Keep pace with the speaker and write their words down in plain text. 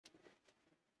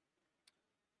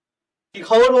কি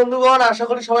খবর বন্ধুগণ, আশা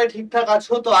করি সবাই ঠিকঠাক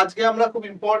আছো। তো আজকে আমরা খুব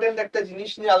ইম্পর্টেন্ট একটা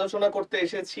জিনিস নিয়ে আলোচনা করতে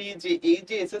এসেছি যে এই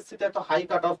যে এসএসসি তে এত হাই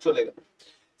কাট অফ চলে গেল,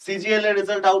 সিজিএল এর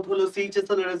রেজাল্ট আউট হলো,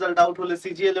 সিএইচএসএল এর রেজাল্ট আউট হলো।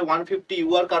 সিজিএল এ 150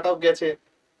 ইউআর কাট অফ গেছে,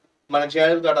 মানে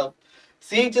জেনারেল কাট অফ।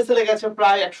 সিএইচএসএল এ গেছে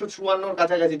প্রায় 154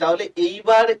 কাছাকাছি। তাহলে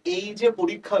এইবার এই যে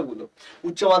পরীক্ষাগুলো,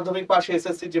 উচ্চ মাধ্যমিক পাশে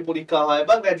এসএসসি যে পরীক্ষা হয়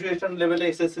বা গ্র্যাজুয়েশন লেভেলে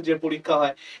এসএসসি যে পরীক্ষা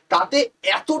হয়, তাতে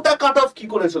এতটা কাট অফ কি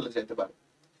করে চলে যেতে পারে?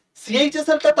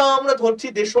 সিএইচএসএল টা তাও আমরা ধরছি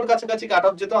 150 কাছাকাছি কাট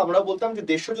অফ যেত, আমরা বলতাম যে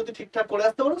 150 যদি ঠিকঠাক করে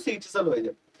আসতে পারো সিএইচএসএল হয়ে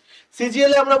যাবে।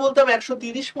 সিজিএল এ আমরা বলতাম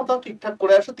 130 মতো ঠিকঠাক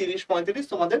করে আসো, 30-35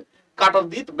 তোমাদের কাট অফ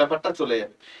দিয়ে ব্যাপারটা চলে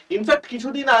যাবে। ইনফ্যাক্ট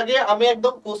কিছুদিন আগে আমি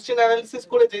একদম কোশ্চেন অ্যানালিসিস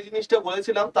করে যে জিনিসটা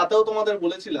বলেছিলাম তাতেও তোমাদের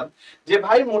বলেছিলাম যে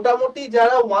ভাই মোটামুটি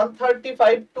যারা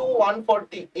 135 টু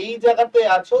 140 এই জায়গাতে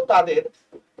আছো তাদের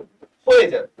হয়ে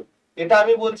যাবে। এটা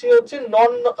আমি বলছি হচ্ছে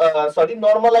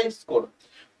নর্মালাইজ স্কোর।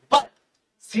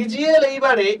 সিজিএল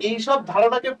এইবারে এইসব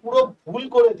ধারণাকে পুরো ভুল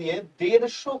করে দিয়ে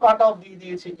 150 কাট অফ দিয়ে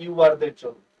দিয়েছে ইউআরদের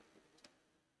জন্য।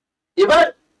 এবার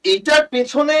এটার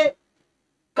পেছনে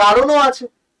কারণও আছে,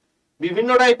 বিভিন্ন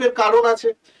টাইপের কারণ আছে।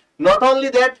 নট অনলি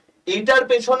দ্যাট, এইটার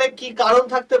পেছনে কি কারণ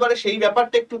থাকতে পারে সেই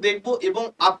ব্যাপারটা একটু দেখবো, এবং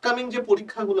আপকামিং যে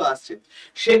পরীক্ষাগুলো আসছে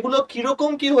সেগুলো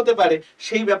কিরকম কি হতে পারে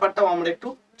সেই ব্যাপারটাও আমরা একটু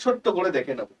ছোট্ট করে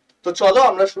দেখে নেবো। তো চলো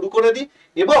আমরা শুরু করে দিই,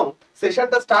 এবং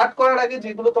সেশনটা স্টার্ট করার আগে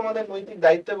যেগুলো তোমাদের নৈতিক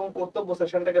দায়িত্ব এবং কর্তব্য,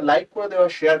 সেশনটাকে লাইক করে দেওয়া,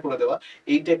 শেয়ার করে দেওয়া,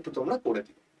 এইটা একটু তোমরা করে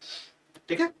দিও,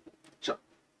 ঠিক আছে?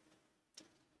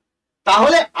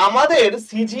 তাহলে আমাদের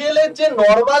সিজিএল এর যে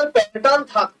নরমাল প্যাটার্ন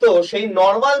থাকতো, সেই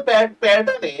নরমাল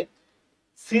প্যাটার্নে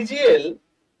সিজিএল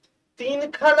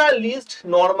তিনখানা লিস্ট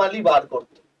নরমালি বার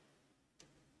করত।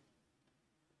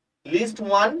 লিস্ট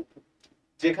 1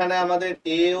 যেখানে আমাদের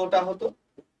এওটা হতো,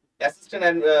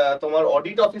 অ্যাসিস্ট্যান্ট তোমার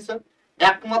অডিট অফিসার,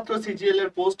 একমাত্র সিজিএল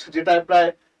এর পোস্ট যেটা প্রায়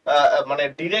মানে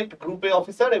ডিরেক্ট গ্রুপে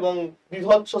অফিসার এবং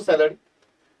বিভৎস স্যালারি।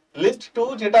 লিস্ট 2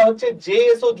 যেটা হচ্ছে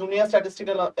জেএসও জুনিয়র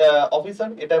স্ট্যাটিস্টিক্যাল অফিসার,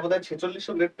 এটা বোধহয়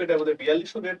 4600 গ্রেড পে, এটা বোধহয়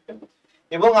 4200 গ্রেড পে।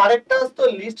 এবং আরেকটা আসতো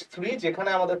লিস্ট 3 যেখানে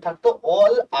আমাদের থাকতো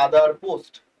all other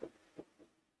post,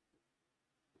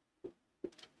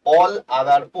 all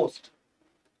other post.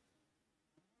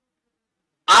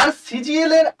 আর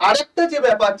সিজিএল এর আরেকটা যে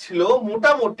ব্যাপার ছিল,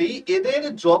 মোটামুটি এদের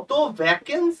যত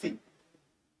ভ্যাকেন্সি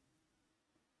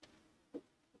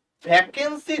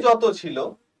যত ছিল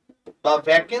বা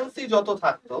ভ্যাকেন্সি যত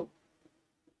থাকতো,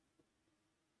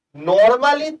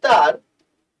 নরমালি তার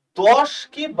 10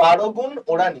 কি 12 গুণ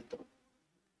ওরা নিত।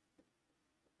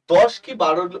 10 কি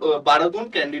 12 গুণ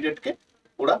ক্যান্ডিডেটকে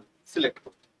ওরা সিলেক্ট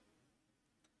করত।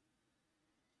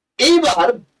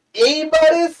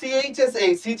 এইবারে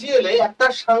সিজিএল এ একটা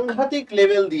সাংঘাতিক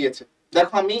লেভেল দিয়েছে।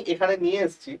 দেখো আমি এখানে নিয়ে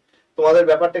এসেছি, তোমাদের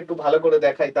ব্যাপারটা একটু ভালো করে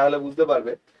দেখাই তাহলে বুঝতে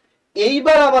পারবে।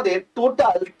 এইবার আমাদের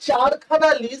টোটাল 4খানা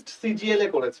লিস্ট সিজিএল এ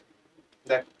করেছে।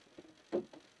 দেখো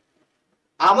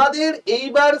আমাদের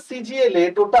এইবার সিজিএল এ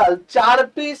টোটাল 4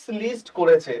 পিস লিস্ট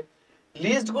করেছে।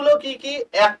 লিস্ট গুলো কি কি?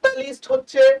 একটা লিস্ট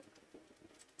হচ্ছে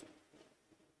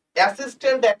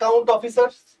অ্যাসিস্ট্যান্ট অ্যাকাউন্ট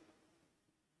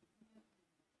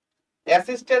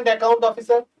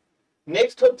অফিসার,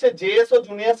 নেক্সট হচ্ছে জেএসও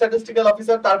জুনিয়র স্ট্যাটিস্টিক্যাল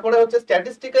অফিসার, তারপরে হচ্ছে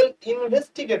স্ট্যাটিস্টিক্যাল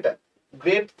ইনভেস্টিগেটর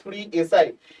গ্রেড 3 এসআই।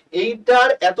 এইটার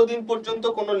এতদিন পর্যন্ত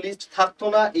কোনো লিস্ট থাকতো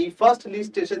না, এই ফার্স্ট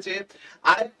লিস্ট এসেছে।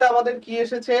 আরেকটা আমাদের কি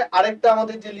এসেছে, আরেকটা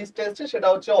আমাদের যে লিস্ট এসেছে সেটা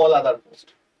হচ্ছে all other post.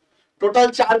 Total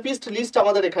 4 piece list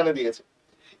আমাদের এখানে দিয়েছে।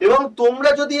 এবং তোমরা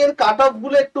যদি এর কাট অফ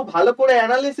গুলো একটু ভালো করে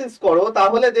অ্যানালিসিস করো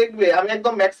তাহলে দেখবে আমি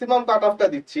একদম ম্যাক্সিমাম কাট অফটা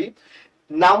দিচ্ছি।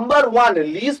 নাম্বার 1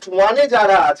 লিস্ট 1 এ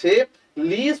যারা আছে,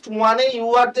 লিস্ট 1 এ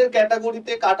ইউআর দের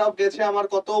ক্যাটাগরিতে কাট অফ গেছে আমার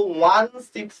কত?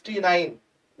 169।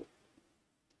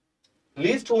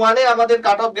 লিস্ট 1 এ আমাদের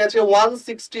কাট অফ গেছে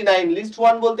 169। লিস্ট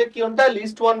 1 বলতে কি কোনটা?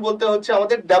 লিস্ট 1 বলতে হচ্ছে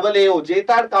আমাদের ডাবল এও,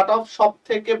 যেটার কাট অফ সব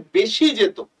থেকে বেশি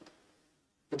যেত,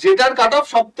 যেটার কাট অফ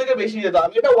সব থেকে বেশি যেত।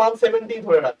 আমি এটা 170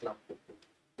 ধরে রাখলাম,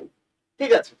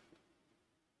 ঠিক আছে?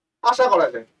 আশা করা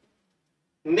যায়।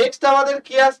 নেক্সট আমাদের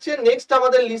কি আসছে? নেক্সট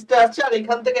আমাদের লিস্টে আসছে, আর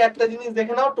এখান থেকে একটা জিনিস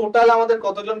দেখে নাও, টোটাল আমাদের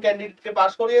কতজন ক্যান্ডিডেটকে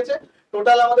পাস করিয়েছে।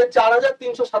 টোটাল আমাদের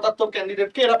 4377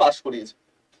 ক্যান্ডিডেটকে এরা পাস করিয়েছে।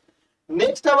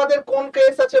 নেক্সট আমাদের কোন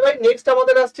কেস আছে ভাই? নেক্সট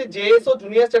আমাদের আসছে জেএসও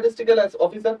জুনিয়র স্ট্যাটিস্টিক্যাল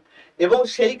অফিসার, এবং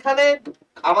সেইখানে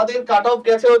আমাদের কাট অফ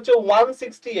গেছে হচ্ছে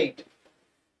 168।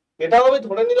 এটাও আমি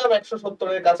ধরে নিলাম 170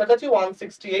 এর কাছাকাছি,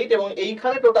 168। এবং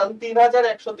এইখানে টোটাল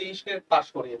 3123 কে পাস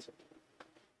করিয়েছে।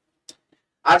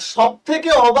 আর সব থেকে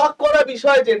অবাক করা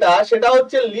বিষয় যেটা, সেটা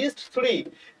হচ্ছে লিস্ট 3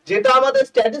 যেটা আমাদের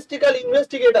স্ট্যাটিস্টিক্যাল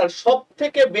ইনভেস্টিগেটর, সব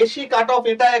থেকে বেশি কাট অফ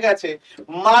এটা গেছে,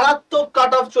 মারাত্মক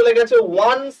কাট অফ চলে গেছে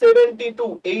 172।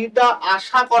 এইটা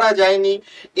আশা করা যায়নি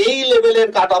এই লেভেলের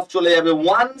কাট অফ চলে যাবে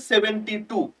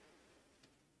 172।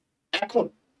 এখন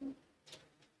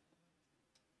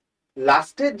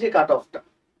লাস্টের যে কাট অফটা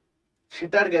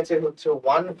সেটার গেছে হচ্ছে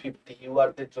 150,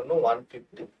 ইউআরদের জন্য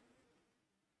 150।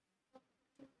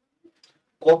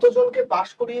 কতজনকে পাশ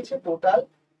করিয়েছে? টোটাল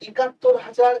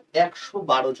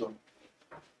 71,112 জন,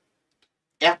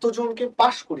 এতজনকে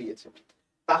পাশ করিয়েছে।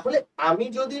 তাহলে আমি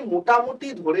যদি মোটামুটি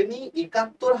ধরে নিই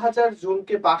 71,000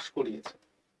 জনকে পাশ করিয়েছে,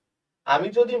 আমি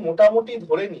যদি মোটামুটি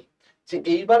ধরে নিই যে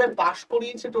এইবারে পাশ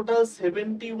করিয়েছে টোটাল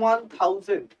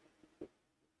 71,000,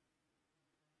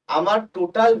 আমার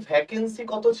টোটাল ভ্যাকেন্সি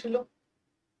কত ছিল?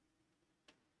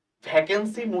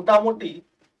 ভ্যাকেন্সি মোটামুটি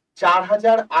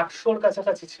 4,800-র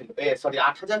কাছাকাছি ছিল, সরি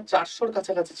 8,400-র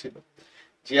কাছাকাছি ছিল।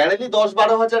 জেনারেলি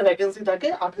 10-12,000 ভ্যাকেন্সি থাকে,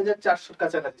 8,400-র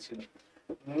কাছাকাছি ছিল,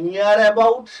 নিয়ার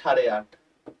অ্যাবাউট 8.5,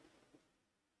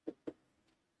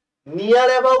 নিয়ার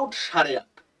অ্যাবাউট 8.5।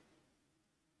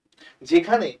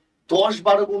 যেখানে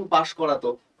 10-12 গুণ পাস করাতো,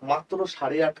 মাত্র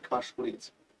 8.5 পাস করিয়েছে।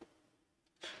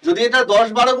 যদি এটা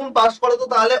 10-12 গুণ পাস করাতো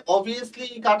তাহলে অবভিয়াসলি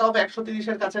কাট অফ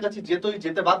 130-এর কাছাকাছি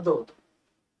যেতে বাধ্য হতো,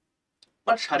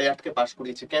 বাট 8.5-কে পাস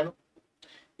করিয়েছে কেন?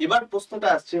 এবার প্রশ্নটা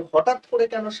আসছে হঠাৎ করে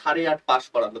কেন 8.5 পাস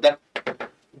করালো? দেখো,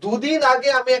 দুদিন আগে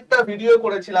আমি একটা ভিডিও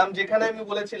করেছিলাম যেখানে আমি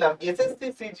বলেছিলাম এসএসসি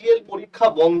সিজিএল পরীক্ষা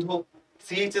বন্ধ,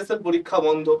 সিএইচএসএল পরীক্ষা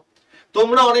বন্ধ।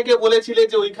 তোমরা অনেকে বলেছিলে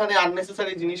যে ওইখানে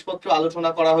আননেসেসারি জিনিসপত্র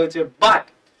আলোচনা করা হয়েছে, বাট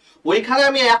ওইখানে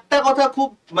আমি একটা কথা খুব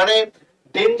মানে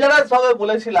ডেঞ্জারাস ভাবে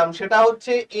বলেছিলাম, সেটা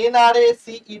হচ্ছে এনআরএ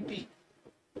সিইটি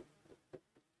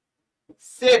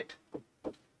সেট।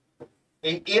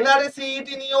 এই এনআরএ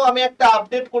সিইটি নিয়েও আমি একটা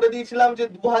আপডেট করে দিয়েছিলাম যে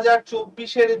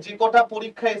 2024-এর যে কটা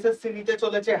পরীক্ষা এসএসসি নিতে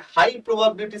চলেছে হাই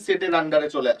প্রবাবিলিটি সেটের আন্ডারে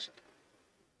চলে আসে।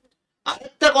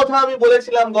 আরেকটা কথা আমি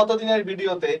বলেছিলাম গতদিনের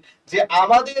ভিডিওতে যে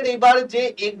আমাদের এবার যে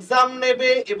এক্সাম নেবে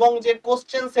এবং যে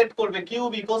কোশ্চেন সেট করবে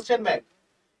কিউবি কোশ্চেন ব্যাংক,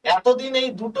 এতদিন এই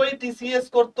দুটোই টিসিএস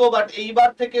করতো, বাট এইবার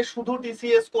থেকে শুধু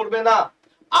টিসিএস করবে না,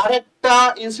 আরেকটা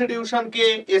ইনস্টিটিউশনকে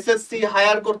এসএসসি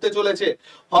হায়ার করতে চলেছে।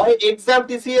 হয় এক্সাম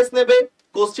টিসিএস নেবে,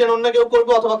 কোশ্চেন অন্য কেউ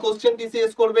করবে, অথবা কোশ্চেন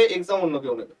টিসিএস করবে, এক্সাম অন্য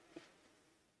কেউ নেবে।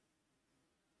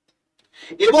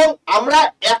 এবং আমরা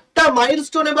একটা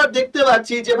মাইলস্টোন এবার দেখতে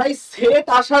পাচ্ছি যে ভাই সেট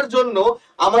আসার জন্য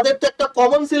আমাদের তো একটা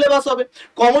কমন সিলেবাস হবে,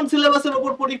 কমন সিলেবাসের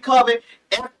উপর পরীক্ষা হবে।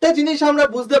 একটা জিনিস আমরা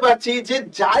বুঝতে পারছি যে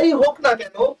যাই হোক না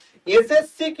কেন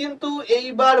এসএসসি কিন্তু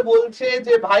এইবার বলছে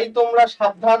যে ভাই তোমরা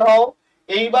সাবধান হও,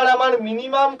 এইবার আমার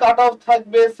মিনিমাম কাট অফ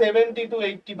থাকবে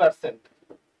 70-80%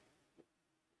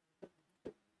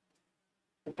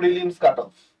 prelims cut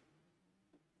off.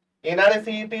 এনআরএ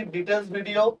সিইটির details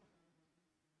video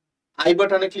I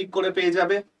বাটনে ক্লিক করে পেয়ে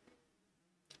যাবে,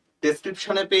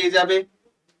 ডেসক্রিপশনে পেয়ে যাবে,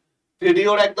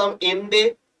 ভিডিওর একদম এন্ডে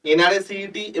এনআরএ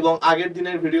সিইটি এবং আগের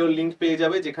দিনের ভিডিওর লিংক পেয়ে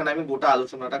যাবে যেখানে আমি গোটা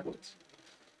আলোচনাটা করেছি।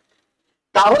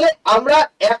 তাহলে আমরা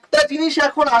একটা জিনিস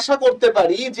এখন আশা করতে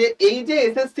পারি যে এই যে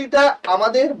এসএসসিটা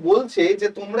আমাদের বলছে যে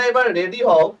তোমরা এবার রেডি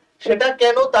হও, সেটা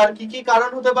কেন, তার কি কি কারণ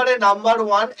হতে পারে? নাম্বার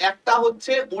 1, একটা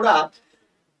হচ্ছে ওরা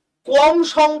কম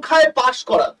সংখ্যায় পাস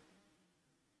করা,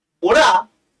 ওরা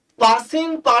পাসিং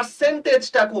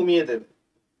পার্সেন্টেজটা কমিয়ে দেবে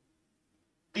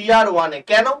টিয়ার 1 এ।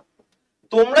 কেন?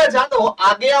 তোমরা জানো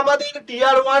আগে আমাদের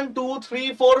টিয়ার 1, 2, 3,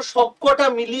 4 সবকটা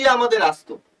মিলিয়ে আমাদের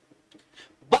আসতো,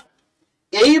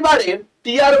 এইবারে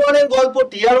টিয়ার 1 এর গল্প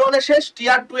টিয়ার 1 এ শেষ,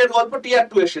 টিয়ার 2 এর গল্প টিয়ার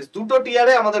 2 এ শেষ, দুটো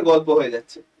টিয়ারে আমাদের গল্প হয়ে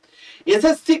যাচ্ছে।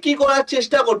 এসএসসি কি করার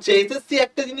চেষ্টা করছে? এসএসসি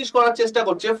একটা জিনিস করার চেষ্টা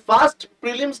করছে, ফার্স্ট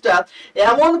প্রিলিমসটা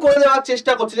এমন করে দেওয়ার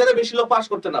চেষ্টা করছে যাতে বেশি লোক পাস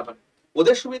করতে না পারে,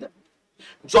 ওদের সুবিধা।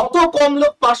 যত কম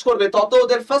লোক পাস করবে তত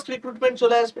ওদের ফার্স্ট রিক্রুটমেন্ট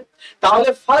চলে আসবে। তাহলে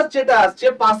ফার্স্ট যেটা আসছে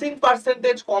পাসিং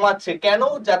পার্সেন্টেজ কমাচ্ছে, কেন?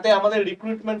 যাতে আমাদের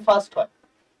রিক্রুটমেন্ট ফার্স্ট হয়।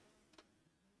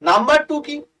 নাম্বার 2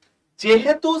 কি?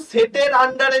 যেহেতু সেটের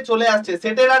আন্ডারে চলে আসছে,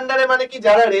 সেটের আন্ডারে মানে কি,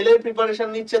 যারা রেলের প্রিপারেশন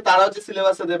নিচ্ছে তারা যে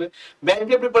সিলেবাসে দেবে,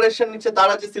 ব্যাংকের প্রিপারেশন নিচ্ছে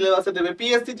তারা যে সিলেবাসে দেবে,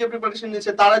 পিএসসি যে প্রিপারেশন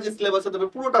নিচ্ছে তারা যে সিলেবাসে দেবে,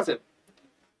 পুরোটা সেম।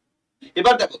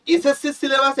 এবার দেখো এসএসসি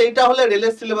সিলেবাস এইটা হলে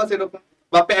রেলের সিলেবাস এরকম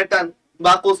বা প্যাটার্ন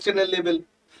বা কোশ্চেনের লেভেল,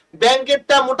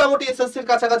 ব্যাংকেরটা মোটামুটি এসএসসির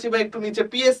কাছাকাছি বা একটু নিচে,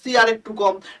 পিএসসি আর একটু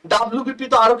কম, ডাব্লিউবিপি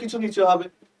তো আরো কিছু নিচে হবে।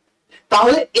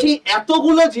 তাহলে এই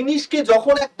এতগুলো জিনিসকে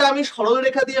যখন একটা আমি সরল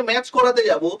রেখা দিয়ে ম্যাচ করাতে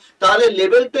যাব, তাহলে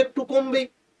লেভেল তো একটু কমবেই।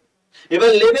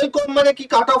 এবার লেভেল কম মানে কি,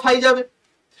 কাট অফ হাই যাবে।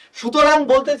 সুতরাং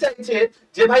বলতে চাইছে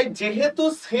যে ভাই যেহেতু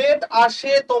সেট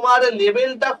আসে তোমার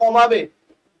লেভেলটা কমাবে,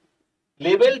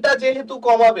 লেভেলটা যেহেতু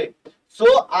কমাবে, সো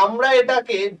আমরা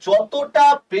এটাকে যতটা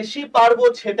বেশি পারবো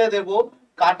ছেটে দেব,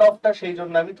 কাট অফটা সেই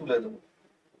জন্য আমি তুলে দেবো।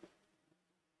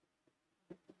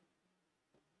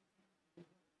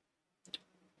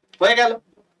 হয়ে গেল।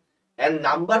 এন্ড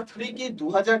নাম্বার 3 কি,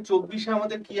 2024-এ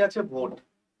আমাদের কি আছে, ভোট,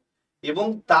 এবং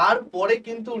তারপরে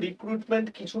কিন্তু রিক্রুটমেন্ট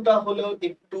কিছুটা হলেও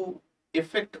একটু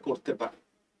এফেক্ট করতে পারে।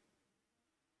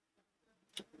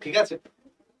 ঠিক আছে,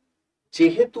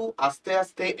 যেহেতু আস্তে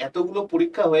আস্তে এতগুলো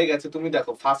পরীক্ষা হয়ে গেছে, তুমি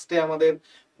দেখো ফার্স্টে আমাদের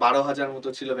 12,000 মতো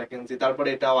ছিল ভ্যাকেন্সি, তারপরে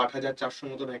এটাও 8,400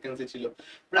 মতো ভ্যাকেন্সি ছিল,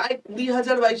 প্রায়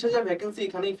 20,000 22,000 ভ্যাকেন্সি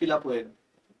এখানেই ফিল আপ হয়ে গেল।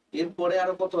 এরপরে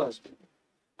আরো কত আসবে?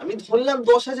 আমি ধরলাম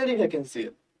 10,000ই ভ্যাকেন্সি,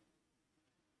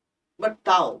 বাট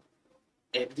তাও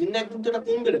একদিন না একদিন তো এটা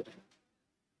কমবে রে।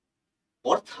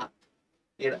 অর্থাৎ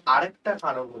এর আরেকটা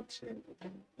কারণ হচ্ছে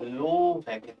লো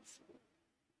ভ্যাকেন্সি।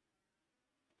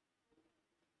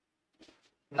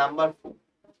 নাম্বার 4,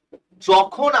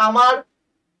 যখন আমার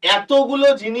এতগুলো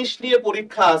জিনিস নিয়ে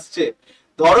পরীক্ষা আসছে,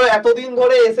 ধরো এতদিন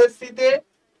ধরে এসএসসি তে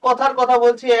কথার কথা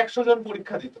বলছি 100 জন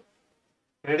পরীক্ষা দিত,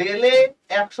 রেলে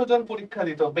 100 জন পরীক্ষা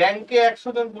দিত, ব্যাংকে 100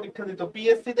 জন পরীক্ষা দিত,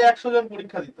 পিএসসি তে 100 জন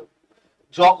পরীক্ষা দিত।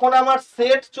 যখন আমার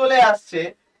সেট চলে আসছে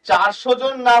 400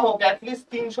 জন না হোক অ্যাটলিস্ট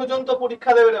 300 জন তো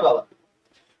পরীক্ষা দেবে রে বাবা,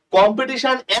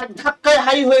 কম্পিটিশন এক ধাক্কায়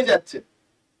হাই হয়ে যাচ্ছে,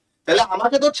 তাহলে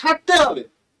আমাকে তো ছাড়তে হবে।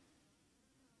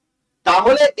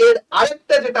 তাহলে এর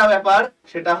আরেকটা যেটা ব্যাপার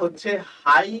সেটা হচ্ছে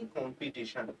হাই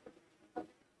কম্পিটিশন।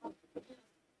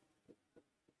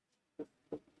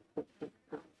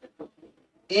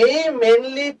 এই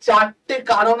মেনলি 4টে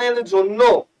কারণের জন্য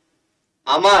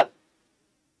আমার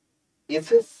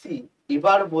এসএসসি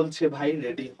এবার বলছে ভাই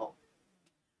রেডি হও,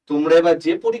 তোমরা এবার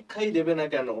যে পরীক্ষাই দেবে না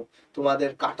কেন তোমাদের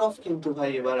কাট অফ কিন্তু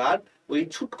ভাই এবার আর ওই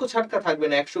ছুটকো ছাটকা থাকবে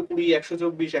না 120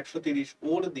 124 130,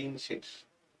 ওর দিন শেষ।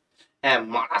 হ্যাঁ,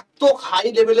 মারাত্মক হাই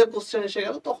লেভেলের কোশ্চেন এসে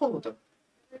গেল তখন হতে,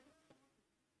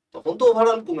 তখন তো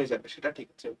ওভারঅল কমে যাবে, সেটা ঠিক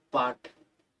আছে, বাট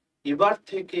এবার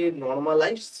থেকে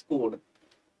নর্মালাইজ স্কোর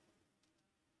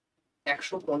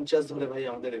 150 ধরে ভাই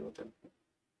আমাদের এগোতে,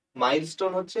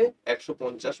 মাইলস্টোন হচ্ছে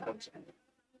 150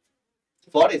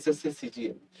 ফর এসএসসি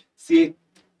সিজিএল।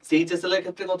 সিএইচএসএল এর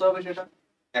ক্ষেত্রে কত হবে সেটা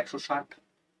 160।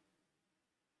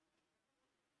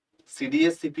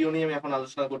 সিডিএস সিপিও নিয়ে আমি এখন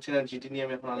আলোচনা করছি না, জিটি নিয়ে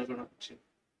আমি এখন আলোচনা করছি।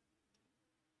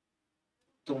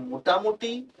 তো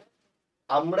মোটামুটি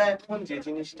আমরা এখন যে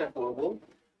জিনিসটা করব,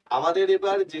 আমাদের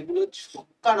এবার যেগুলো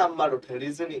ছক্কা নাম্বার ওঠে,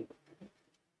 রিজনিং,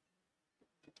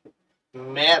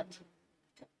 ম্যাথ,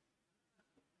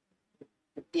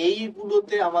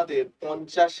 এইগুলোতে আমাদের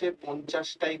 50-এ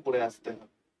 50টাই করে আসতে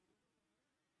হবে।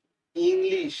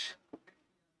 ইংলিশ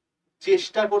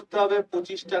চেষ্টা করতে হবে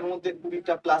 25টার মধ্যে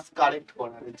 20টা প্লাস কারেক্ট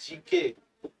করার। জিকে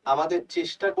আমাদের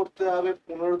চেষ্টা করতে হবে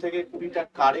 15 থেকে 20টা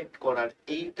কারেক্ট করার।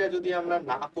 এইটা যদি আমরা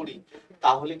না করি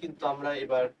তাহলে কিন্তু আমরা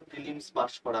এবার প্রিলিমস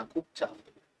পাস করা খুব চাপ।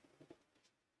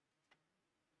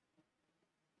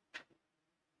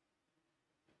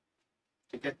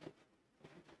 ঠিক আছে,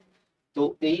 তো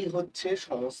এই হচ্ছে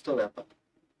সমস্ত ব্যাপার।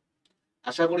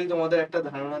 আশা করি তোমাদের একটা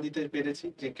ধারণা দিতে পেরেছি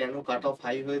যে কেন কাট অফ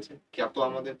হাই হয়েছে, কত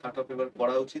আমাদের কাট অফ এবার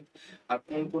পড়া উচিত, আর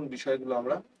কোন কোন বিষয়গুলো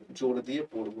আমরা জোর দিয়ে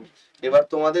পড়বো। এবার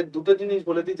তোমাদের দুটো জিনিস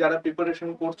বলে দিই, যারা প্রিপারেশন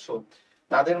করছো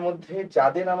তাদের মধ্যে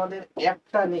যাদের আমাদের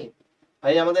অ্যাপটা নেই,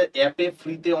 ভাই আমাদের অ্যাপে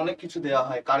ফ্রিতে অনেক কিছু দেওয়া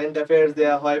হয়, কারেন্ট অ্যাফেয়ার্স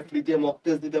দেওয়া হয়, ফ্রিতে মক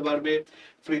টেস্ট দিতে পারবে,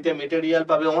 ফ্রিতে মেটেরিয়াল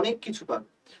পাবে, অনেক কিছু পাবে।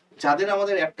 যাদের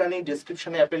আমাদের অ্যাপটা নেই,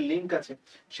 ডেসক্রিপশনে অ্যাপের লিংক আছে,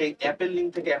 সেই অ্যাপের লিংক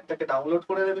থেকে অ্যাপটাকে ডাউনলোড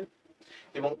করে নেবে,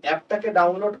 এবং অ্যাপটাকে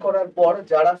ডাউনলোড করার পর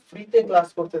যারা ফ্রিতে ক্লাস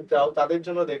করতে চাও তাদের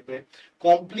জন্য দেখবে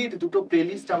কমপ্লিট দুটো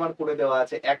প্লেলিস্ট আমার করে দেওয়া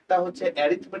আছে। একটা হচ্ছে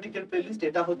অ্যারিথমেটিকের প্লেলিস্ট,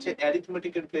 এটা হচ্ছে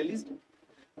অ্যারিথমেটিকের প্লেলিস্ট,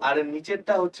 আর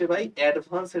নিচেরটা হচ্ছে ভাই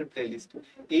অ্যাডভান্সের প্লেলিস্ট।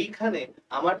 এইখানে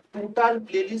আমার টোটাল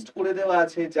প্লেলিস্ট করে দেওয়া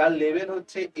আছে যার লেভেল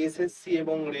হচ্ছে এসএসসি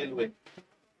এবং রেলওয়ে।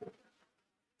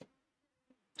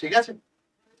 ঠিক আছে,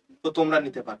 তো তোমরা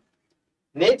নিতে পারো।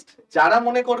 নেক্সট যারা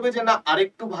মনে করবে যে না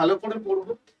আরেকটু ভালো করে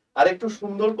পড়বো, আরেকটু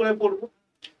সুন্দর করে পড়বো,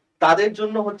 তাদের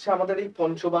জন্য হচ্ছে আমাদের এই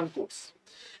পঞ্চবান কোর্স।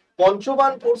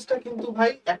 পঞ্চবান কোর্সটা কিন্তু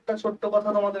ভাই একটা ছোট্ট কথা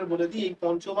তোমাদের বলে দিই, এই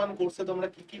পঞ্চবান কোর্সে তোমরা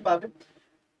কি কি পাবে।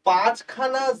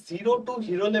 5খানা 0 টু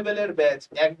হিরো লেভেলের ব্যাচ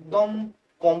একদম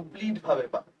কমপ্লিট ভাবে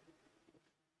পাবে।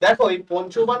 দেখো এই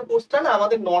পঞ্চবান কোর্সটা না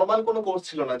আমাদের নর্মাল কোনো কোর্স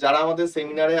ছিল না। যারা আমাদের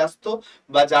সেমিনারে আসতো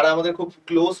বা যারা আমাদের খুব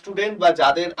ক্লোজ স্টুডেন্ট বা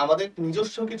যাদের আমাদের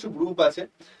নিজস্ব কিছু গ্রুপ আছে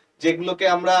যেগুলোকে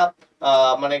আমরা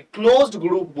মানে ক্লোজড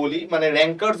গ্রুপ বলি, মানে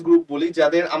র্যাঙ্কার্স গ্রুপ বলি,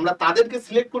 যাদের আমরা তাদেরকে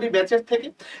সিলেক্ট করি ব্যাচের থেকে,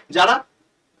 যারা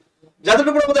যাদের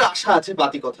উপর আমাদের আশা আছে।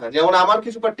 বাতি কথা, যেমন আমার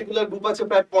কিছু পার্টিকুলার গ্রুপ আছে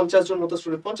প্রায় 50 জন মতো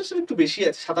স্টুডেন্ট, 50 একটু বেশি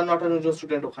আছে, 57-58 জন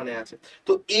স্টুডেন্ট ওখানে আছে।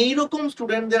 তো এইরকম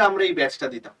স্টুডেন্টদের আমরা এই ব্যাচটা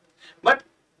দিতাম। বাট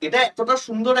এটা এতটা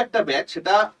সুন্দর একটা ব্যাচ,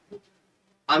 সেটা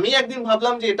আমি একদিন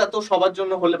ভাবলাম যে এটা তো সবার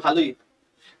জন্য হলে ভালোই।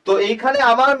 তো এইখানে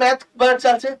আমার ম্যাথ ব্যাচ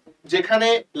আছে যেখানে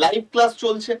লাইভ ক্লাস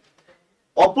চলছে,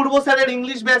 অপূর্ব স্যারের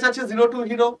ইংলিশ ব্যাচ আছে 0 টু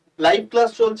হিরো, লাইভ ক্লাস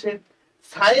চলছে,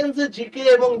 সায়েন্স, জিকে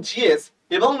এবং জিএস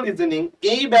এবং রিজনিং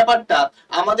এই ব্যাপারটা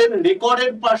আমাদের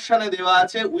রেকর্ডেড ভার্সনে দেওয়া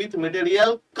আছে উইথ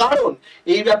মেটেরিয়াল, কারণ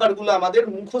এই ব্যাপারগুলো আমাদের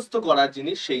মুখস্থ করার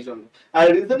জিনিস, সেই জন্য। আর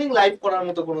রিজনিং লাইভ করার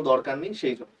মতো কোনো দরকার নেই,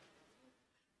 সেই জন্য।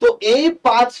 তো এই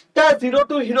 5টা 0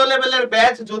 to হিরো লেভেলের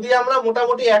ব্যাচ যদি আমরা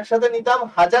মোটামুটি একসাথে নিতাম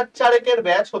 1004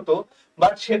 ব্যাচ হতো,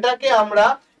 বাট সেটাকে আমরা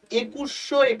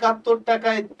 2171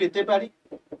 টাকায় পেতে পারি।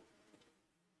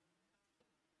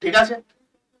 ঠিক আছে,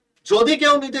 যদি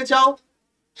কেউ নিতে চাও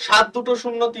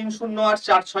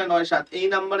 7203084697 এই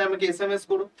নাম্বারে আমাকে SMS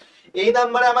করো। এই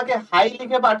নাম্বারে আমাকে হাই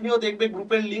লিখে পাঠিও, দেখবে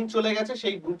গ্রুপের লিংক চলে গেছে।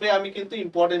 সেই গ্রুপে আমি কিন্তু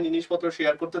ইম্পর্টেন্ট জিনিসপত্র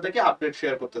শেয়ার করতে থাকি, আপডেট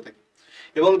শেয়ার করতে থাকি।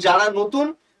 এবং যারা নতুন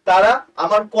তারা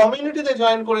আমার কমিউনিটিতে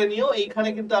জয়েন করে নিও। এইখানে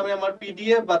কিন্তু আমি আমার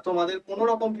PDF বা তোমাদের কোনো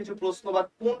রকম কিছু প্রশ্ন বা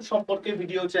কোন সম্পর্কে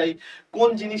ভিডিও চাই, কোন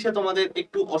জিনিসে তোমাদের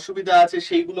একটু অসুবিধা আছে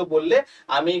সেইগুলো বললে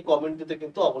আমি এই কমিউনিটিতে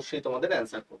কিন্তু অবশ্যই তোমাদের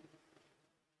অ্যান্সার করব।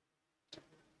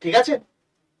 ঠিক আছে,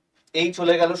 এই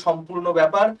চলে গেল সম্পূর্ণ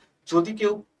ব্যাপার। যদি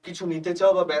কেউ কিছু নিতে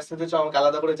চাও বা ব্যাচ নিতে চাও আমাকে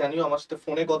আলাদা করে জানিও। আমার সাথে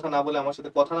ফোনে কথা না বলে, আমার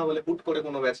সাথে কথা না বলে হুট করে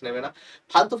কোনো ব্যাচ নেবে না,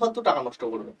 ফালতু ফালতু টাকা নষ্ট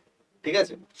করবে। ঠিক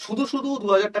আছে, শুধু শুধু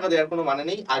 2000 টাকা দেওয়ার কোনো মানে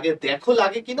নেই, আগে দেখো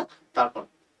লাগে কিনা তারপর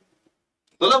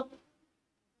বলো।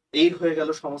 এই হয়ে গেল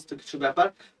সমস্ত কিছু ব্যাপার।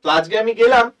 তো আজকে আমি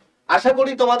গেলাম, আশা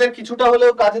করি তোমাদের কিছুটা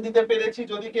হলেও কাজে দিতে পেরেছি।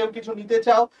 যদি কেউ কিছু নিতে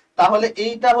চাও তাহলে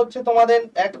এইটা হচ্ছে তোমাদের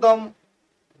একদম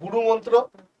গুরু মন্ত্র।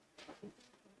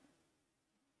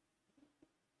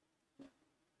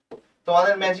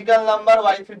 তোমাদের ম্যাজিক্যাল নাম্বার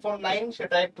Y349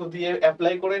 সেটা একটু দিয়ে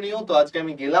অ্যাপ্লাই করে নিও। তো আজকে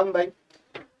আমি গেলাম ভাই,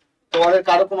 তোমাদের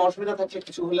কারো কোনো অসুবিধা থাকলে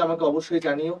কিছু হলে আমাকে অবশ্যই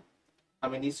জানিও,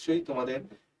 আমি নিশ্চয়ই তোমাদের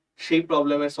সেই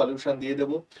প্রবলেমের সলিউশন দিয়ে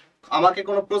দেবো। আমাকে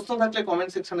কোনো প্রশ্ন থাকলে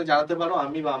কমেন্ট সেকশনে জানাতে পারো,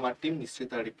 আমি বা আমার টিম নিশ্চয়ই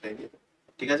তার রিপ্লাই দিয়ে দেবো।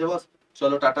 ঠিক আছে বস,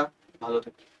 চলো টাটা, ভালো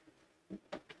থেকো।